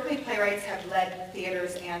 historically playwrights have led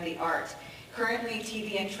theaters and the art. Currently,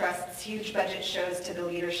 TV entrusts huge budget shows to the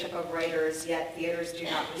leadership of writers, yet theaters do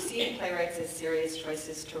not perceive playwrights as serious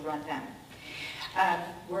choices to run them.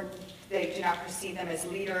 They do not perceive them as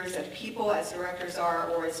leaders of people, as directors are,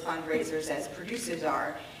 or as fundraisers, as producers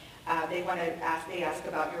are. They ask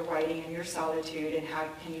about your writing and your solitude and how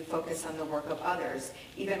can you focus on the work of others.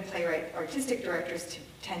 Even playwright artistic directors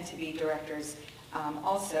tend to be directors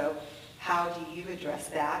also. How do you address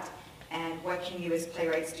that? And what can you as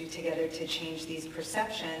playwrights do together to change these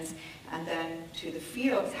perceptions? And then to the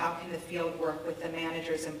fields, how can the field work with the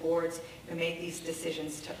managers and boards who make these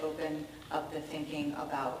decisions to open up the thinking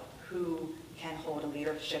about who can hold a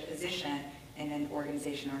leadership position in an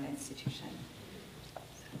organization or an institution?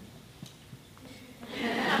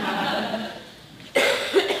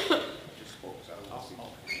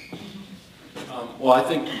 Well, I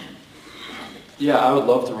think, yeah, I would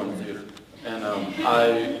love to run a theater. And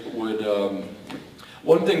I would,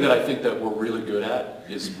 one thing that I think that we're really good at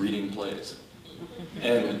is reading plays.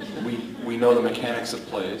 And we know the mechanics of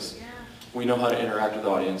plays. We know how to interact with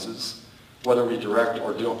audiences. Whether we direct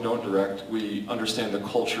or don't direct, we understand the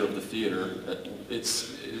culture of the theater.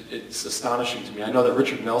 It's astonishing to me. I know that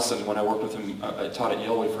Richard Nelson, when I worked with him, I taught at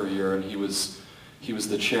Yale for a year, and he was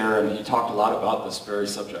the chair, and he talked a lot about this very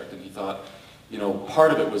subject. And he thought, you know,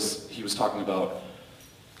 part of it was he was talking about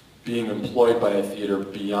being employed by a theater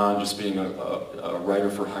beyond just being a writer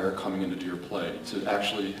for hire coming in to do your play, to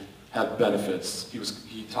actually have benefits.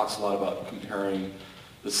 He talks a lot about comparing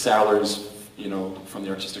the salaries, you know, from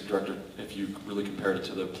the artistic director. If you really compared it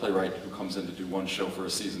to the playwright who comes in to do one show for a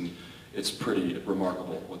season, it's pretty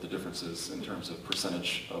remarkable what the difference is in terms of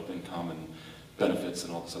percentage of income and benefits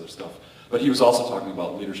and all this other stuff. But he was also talking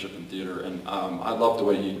about leadership in theater, and I love the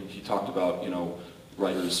way he talked about, you know,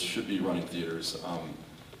 writers should be running theaters.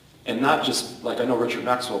 And not just, like, I know Richard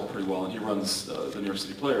Maxwell pretty well, and he runs the New York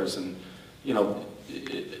City Players, and, you know,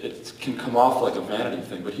 it can come off like a vanity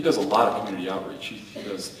thing, but he does a lot of community outreach.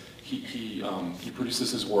 He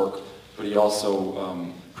produces his work, but he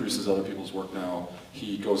also produces other people's work now.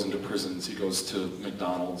 He goes into prisons, he goes to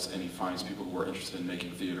McDonald's, and he finds people who are interested in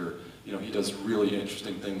making theater. You know, he does really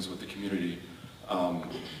interesting things with the community.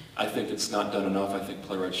 I think it's not done enough. I think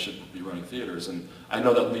playwrights should be running theaters. And I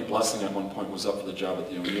know that Lee Blessing at one point was up for the job at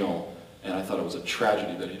the O'Neill, and I thought it was a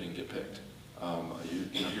tragedy that he didn't get picked.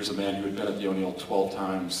 You know, here's a man who had been at the O'Neill 12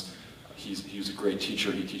 times. He was a great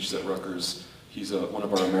teacher. He teaches at Rutgers. He's one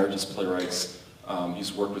of our emeritus playwrights.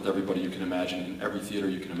 He's worked with everybody you can imagine, in every theater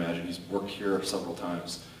you can imagine. He's worked here several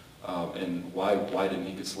times. And why didn't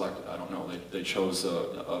he get selected? I don't know. They chose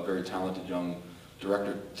a very talented young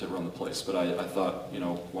director to run the place, but I thought, you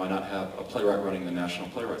know, why not have a playwright running the National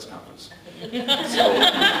Playwrights Conference? So,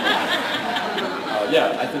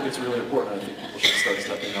 yeah, I think it's really important. I think people should start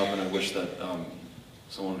stepping up, and I wish that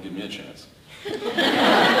someone would give me a chance.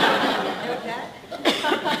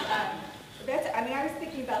 I mean, I was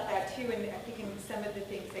thinking about that too, and I'm thinking some of the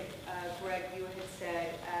things that Greg, you had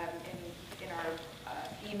said in our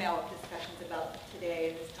email discussions about today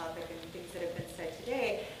and this topic and things that have been said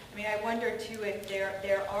today. I mean, I wonder too if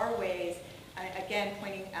there are ways, again,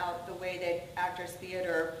 pointing out the way that Actors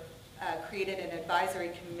Theater created an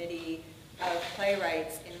advisory committee of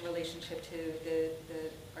playwrights in relationship to the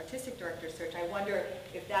artistic director search. I wonder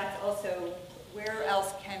if that's also, where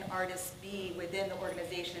else can artists be within the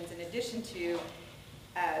organizations in addition to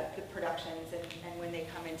the productions and when they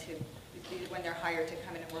come into, when they're hired to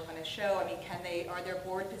come in and work on a show? I mean, are there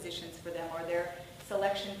board positions for them? Are there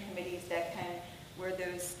selection committees that can, where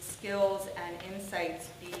those skills and insights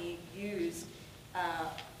be used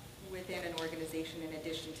within an organization in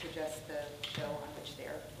addition to just the show on which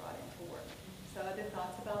they're brought in to work? So other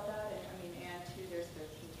thoughts about that? And, I mean, and too, there's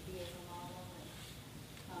 13P as a model.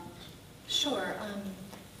 Sure.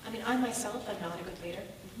 I mean, I myself am not a good leader.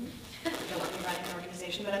 I don't want to be running an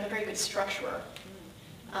organization, but I'm a very good structurer.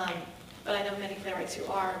 But I know many playwrights who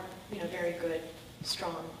are, you know, very good,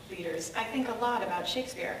 strong leaders. I think a lot about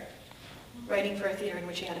Shakespeare, writing for a theater in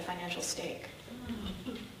which he had a financial stake.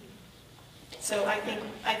 So I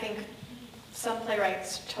think some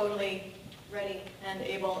playwrights totally ready and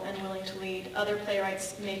able and willing to lead. Other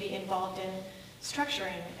playwrights may be involved in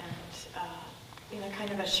structuring and in a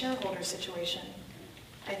kind of a shareholder situation.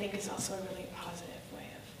 I think is also a really positive way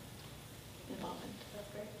of involvement. That's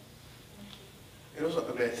great. And also, I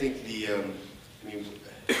mean, I think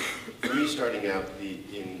for me starting out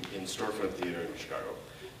in storefront theater in Chicago,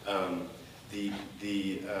 the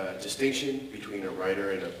distinction between a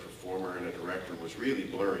writer and a performer and a director was really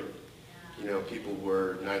blurry. You know, people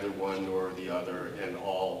were neither one nor the other and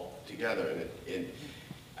all together. And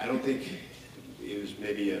I don't think it was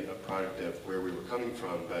maybe a product of where we were coming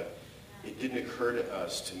from, but it didn't occur to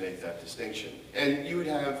us to make that distinction. And you would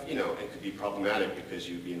have, you know, it could be problematic because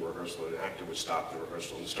you'd be in rehearsal and an actor would stop the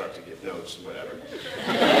rehearsal and start to give notes and whatever.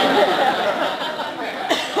 So,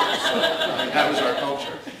 that was our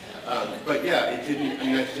culture. But yeah,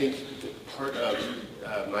 I think part of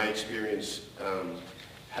my experience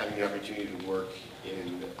having the opportunity to work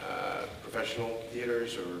in professional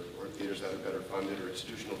theaters or theaters that are better funded or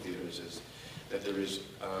institutional theaters is that there is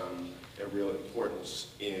a real importance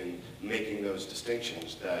in making those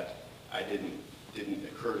distinctions that I didn't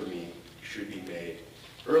occur to me should be made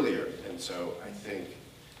earlier. And so I think,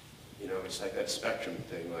 you know, it's like that spectrum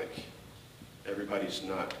thing, like everybody's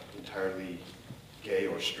not entirely gay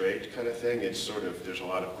or straight kind of thing. It's sort of, there's a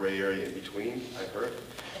lot of gray area in between, I've heard.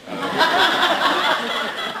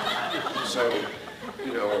 So,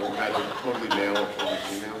 you know, either totally male or totally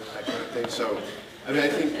female, that kind of thing. So, I mean, I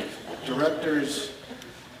think directors,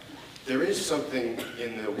 there is something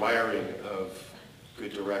in the wiring of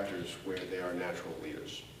good directors where they are natural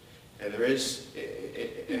leaders. And there is,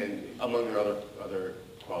 and among their other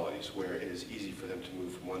qualities, where it is easy for them to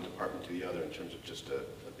move from one department to the other in terms of just a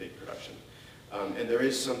big production. And there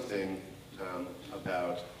is something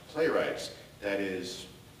about playwrights that is,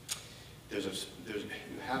 you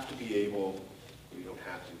have to be able, you don't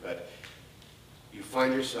have to, but you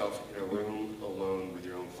find yourself in a room alone with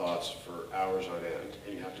your own thoughts for hours on end,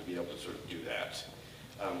 and you have to be able to sort of do that,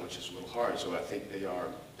 which is a little hard. So I think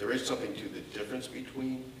there is something to the difference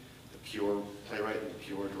between the pure playwright and the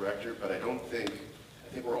pure director, but I think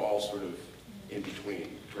we're all sort of in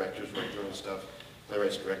between. Directors write their own stuff,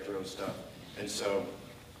 playwrights direct their own stuff, and so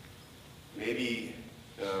maybe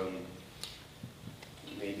the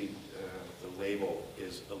label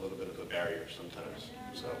is a little bit of a barrier sometimes.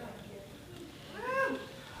 So.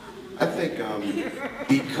 I think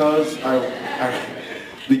because I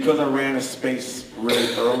ran a space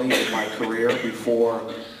really early in my career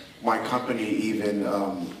before my company even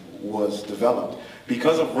was developed.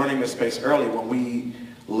 Because of running the space early, when we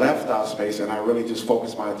left our space and I really just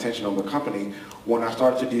focused my attention on the company, when I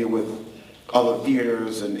started to deal with other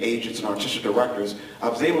theaters and agents and artistic directors, I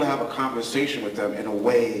was able to have a conversation with them in a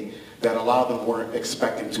way that a lot of them weren't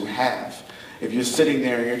expecting to have. If you're sitting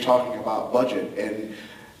there and you're talking about budget and,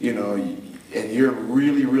 you know, and you're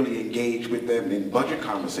really, really engaged with them in budget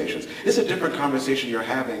conversations, it's a different conversation you're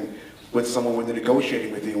having with someone when they're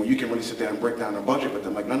negotiating with you, when you can really sit there and break down a budget with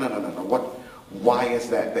them, like, no, why is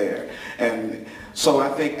that there? And so I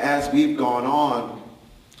think as we've gone on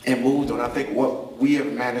and moved on, I think what we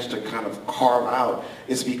have managed to kind of carve out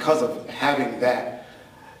is because of having that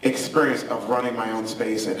experience of running my own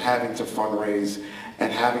space and having to fundraise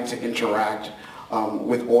and having to interact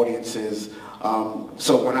with audiences.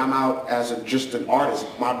 So when I'm out as just an artist,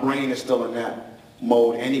 my brain is still in that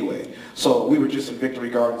mode anyway. So we were just in Victory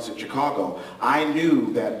Gardens in Chicago. I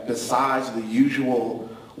knew that besides the usual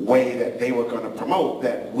way that they were going to promote,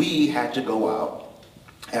 that we had to go out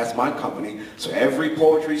as my company. So every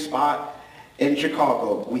poetry spot in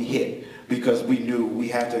Chicago we hit because we knew we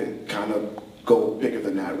had to kind of go bigger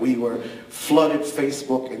than that. We were flooded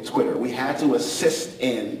Facebook and Twitter. We had to assist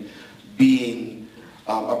in being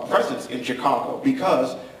a presence in Chicago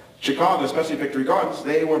because Chicago, especially Victory Gardens,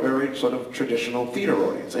 they were very sort of traditional theater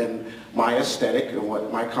audience, and my aesthetic and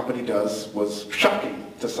what my company does was shocking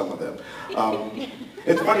to some of them.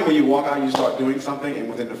 It's funny when you walk out and you start doing something, and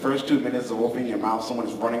within the first 2 minutes of opening your mouth, someone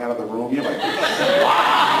is running out of the room. You're like, wow,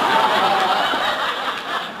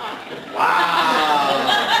 wow.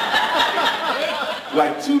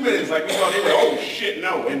 Like 2 minutes, like you thought they were, oh shit,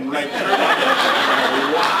 no, and like turn on,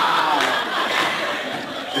 wow,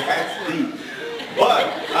 that's deep. But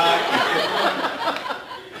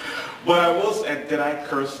I will say, did I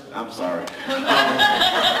curse? I'm sorry.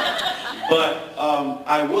 But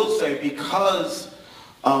I will say, because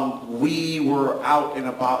we were out and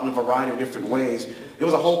about in a variety of different ways, there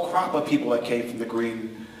was a whole crop of people that came from the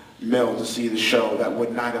Green Mill to see the show that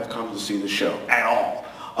would not have come to see the show at all.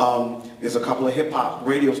 There's a couple of hip-hop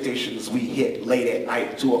radio stations we hit late at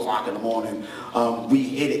night, 2 o'clock in the morning. We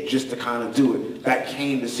hit it just to kind of do it. That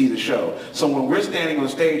came to see the show. So when we're standing on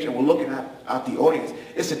stage and we're looking at the audience,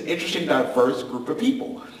 it's an interesting, diverse group of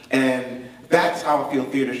people. And that's how I feel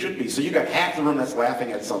theater should be. So you got half the room that's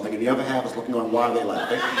laughing at something, and the other half is looking on, why are they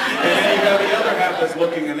laughing? And then you have the other half that's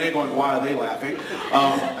looking and they're going, why are they laughing?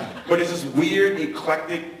 But it's this weird,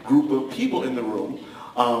 eclectic group of people in the room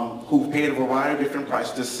who've paid a variety of different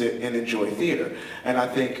prices to sit and enjoy theater. And I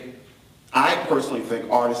personally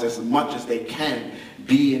think artists, as much as they can,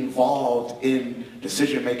 be involved in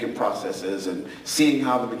decision-making processes and seeing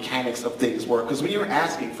how the mechanics of things work. Because when you're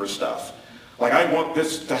asking for stuff, like, I want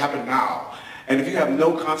this to happen now, and if you have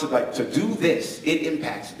no concept, like, to do this, it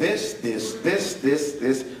impacts this, and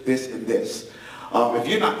this. If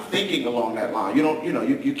you're not thinking along that line,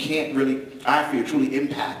 you can't really, I feel, truly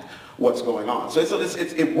impact what's going on. So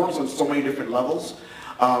it works on so many different levels,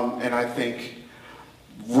 and I think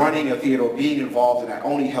running a theater or being involved in that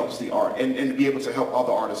only helps the art, and to be able to help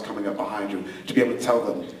other artists coming up behind you, to be able to tell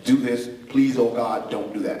them, do this, please, oh God,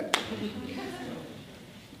 don't do that.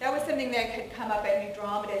 That was something that had come up at New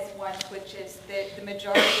Dramatists once, which is that the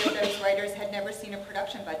majority of those writers had never seen a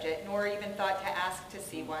production budget, nor even thought to ask to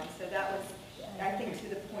see one. So that was, I think, to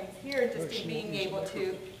the points here, just in being able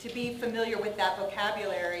to be familiar with that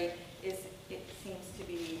vocabulary it seems to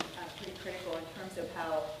be pretty critical in terms of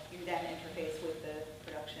how you then interface with the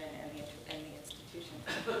production and the institution.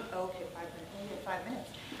 Okay, 5 minutes. Oh, 5 minutes.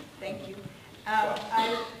 Thank you.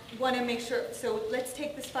 I want to make sure, so let's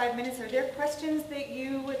take this 5 minutes. Are there questions that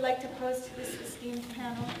you would like to pose to this esteemed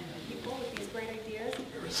panel of people with these great ideas?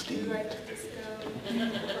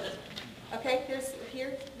 Okay, there's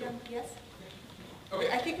here, yes? Okay.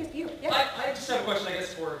 I think it's you, yeah. I just have a question, I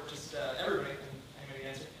guess, for just everybody, and anybody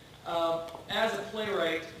answer. As a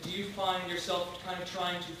playwright, do you find yourself kind of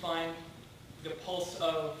trying to find the pulse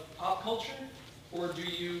of pop culture? Or do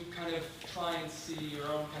you kind of try and see your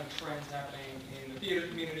own kind of trends happening in the theater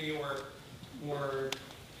community or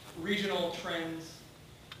regional trends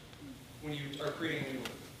when you are creating a new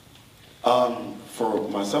work? For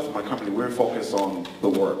myself and my company, we're focused on the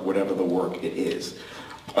work, whatever the work it is.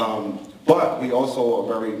 But we also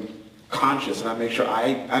are very conscious, and I make sure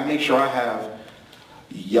I have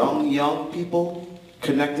young people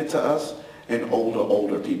connected to us and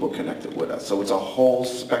older people connected with us. So it's a whole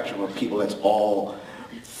spectrum of people that's all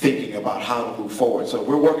thinking about how to move forward. So if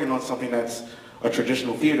we're working on something that's a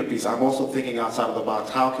traditional theater piece, I'm also thinking outside of the box.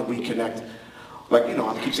 How can we connect? Like, you know,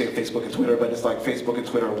 I keep saying Facebook and Twitter, but it's like Facebook and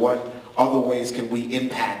Twitter. What other ways can we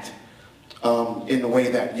impact in the way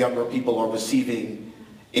that younger people are receiving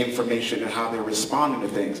information and how they're responding to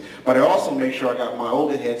things? But I also make sure I got my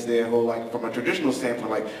older heads there who, like, from a traditional standpoint,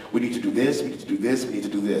 like, we need to do this, we need to do this, we need to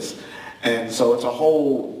do this. And so it's a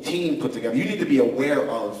whole team put together. You need to be aware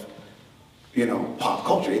of, you know, pop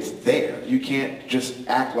culture. It's there. You can't just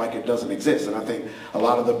act like it doesn't exist. And I think a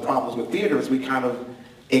lot of the problems with theater is we kind of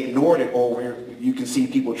ignored it, or where you can see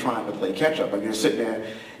people trying to play catch up. And you're sitting there,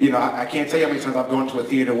 you know, I can't tell you how many times I've gone to a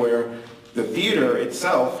theater where the theater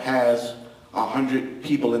itself has 100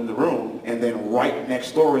 people in the room, and then right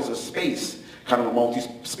next door is a space, kind of a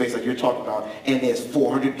multi-space like you're talking about, and there's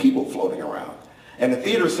 400 people floating around. And the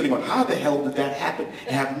theater is sitting on, how the hell did that happen?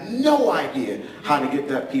 And have no idea how to get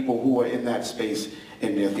that people who are in that space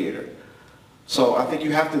in their theater. So I think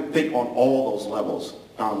you have to think on all those levels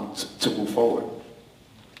to move forward.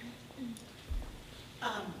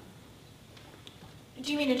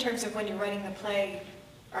 Do you mean in terms of when you're writing the play,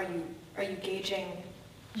 are you gauging?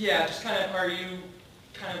 Yeah, just kind of, are you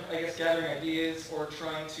kind of, I guess, gathering ideas or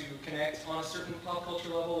trying to connect on a certain pop culture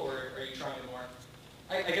level, or are you trying to more?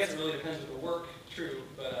 I guess it really depends with the work, true,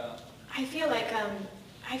 but... I feel like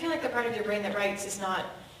the part of your brain that writes is not,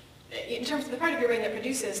 in terms of the part of your brain that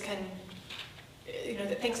produces can, you know,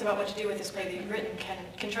 that thinks about what to do with this play that you've written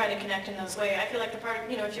can try to connect in those ways. I feel like the part,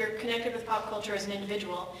 you know, if you're connected with pop culture as an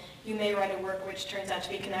individual, you may write a work which turns out to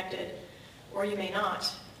be connected, or you may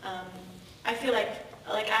not. I feel like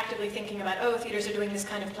actively thinking about, oh, theaters are doing this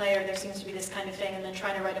kind of play, or there seems to be this kind of thing, and then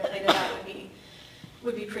trying to write a play to that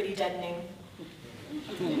would be pretty deadening.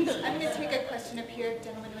 I'm going to take a question up here,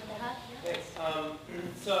 gentleman with the hat. Thanks.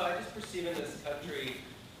 So I just perceive in this country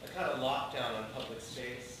a kind of lockdown on public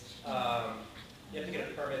space. You have to get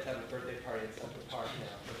a permit to have a birthday party in Central Park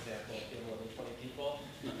now, for example, if you have more than 20 people.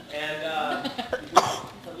 And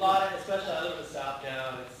a lot of, especially I live in the South now,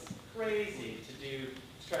 and it's crazy to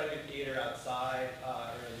try to do theater outside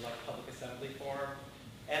or in like public assembly form.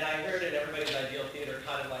 And I heard in Everybody's Ideal Theater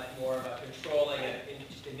kind of like more about controlling an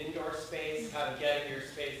indoor space, kind of getting your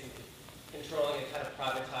space and controlling it, kind of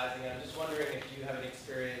privatizing it. I'm just wondering if you have any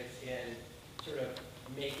experience in sort of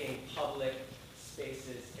making public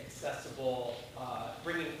spaces accessible,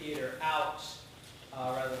 bringing theater out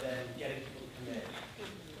rather than getting people to come in.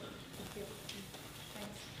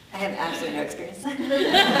 I have absolutely no experience. I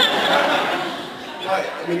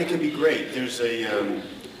mean, it can be great. There's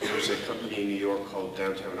a company in New York called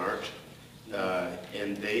Downtown Art,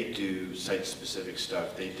 and they do site-specific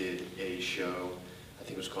stuff. They did a show, I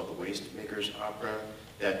think it was called the Waist Makers Opera,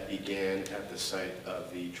 that began at the site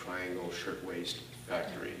of the Triangle Shirtwaist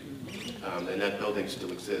Factory. And that building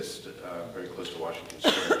still exists, very close to Washington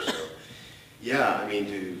Square. So, yeah, I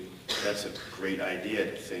mean, that's a great idea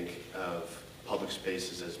to think of public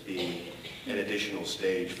spaces as being an additional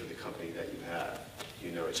stage for the company that you have.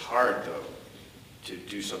 You know, it's hard, though, to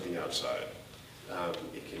do something outside.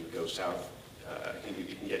 It can go south.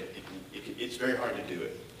 It's very hard to do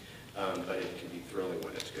it, but it can be thrilling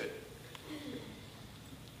when it's good.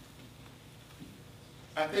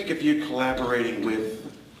 I think if you're collaborating with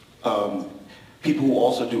people who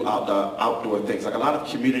also do outdoor things, like a lot of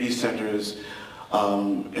community centers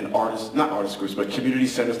and artists, not artist groups, but community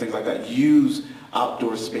centers, things like that, use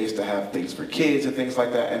outdoor space to have things for kids and things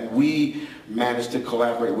like that. And we managed to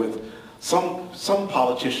collaborate with some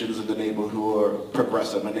politicians in the neighborhood who are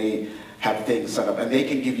progressive, and they have things set up, and they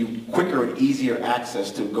can give you quicker and easier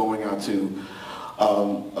access to going out to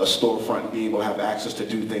a storefront and being able to have access to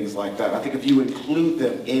do things like that. I think if you include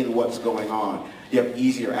them in what's going on, you have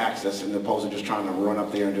easier access as opposed to just trying to run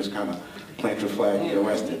up there and just kind of plant your flag and get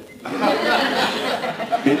arrested.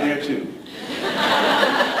 Been there too.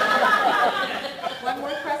 One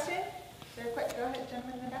more question? Go ahead,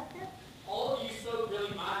 gentleman in the back there. All of you spoke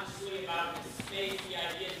really modestly about the space, the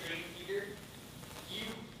idea of dream theater.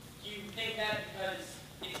 Do you think that because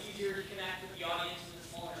it's easier to connect with the audience in the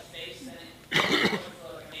smaller space and it a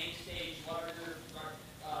main stage, larger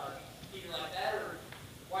theater like that, or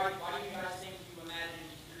why do you guys think you imagine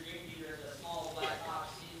your dream theater as a small black box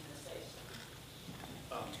in the space?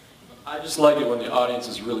 I just like it when the audience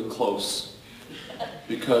is really close,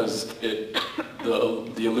 because the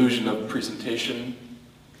illusion of presentation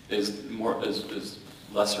is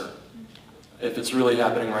lesser. If it's really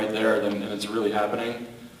happening right there, and it's really happening,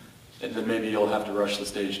 then maybe you'll have to rush the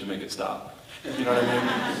stage to make it stop. You know what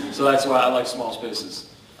I mean? So that's why I like small spaces.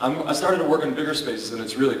 I started to work in bigger spaces, and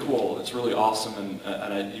it's really cool. It's really awesome,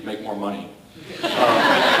 and you make more money. But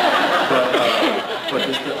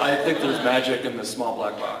I think there's magic in the small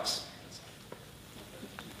black box.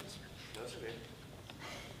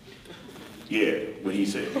 Yeah, what he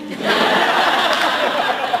said.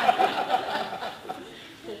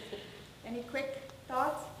 Any quick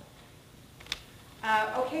thoughts?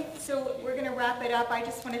 Okay, so we're going to wrap it up. I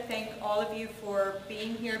just want to thank all of you for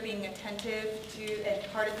being here, being attentive to and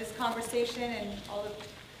part of this conversation, and all of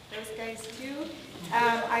those guys too.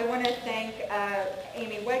 I want to thank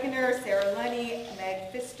Amy Wegener, Sarah Lenny,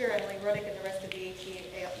 Meg Pfister, Emily Ruddick, and the rest of the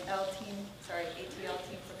ATL team for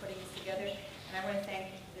putting this together. And I want to thank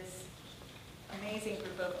this amazing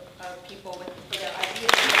group of people for their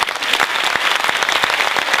ideas.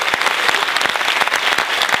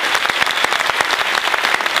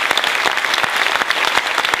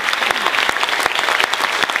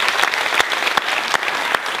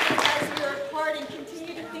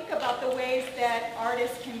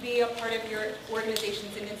 Artists can be a part of your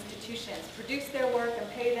organizations and institutions. Produce their work and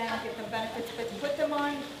pay them, give them benefits, but put them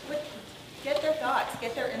on, get their thoughts,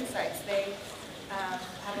 get their insights. They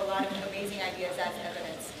have a lot of amazing ideas as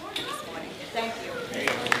evidence this morning. Thank you.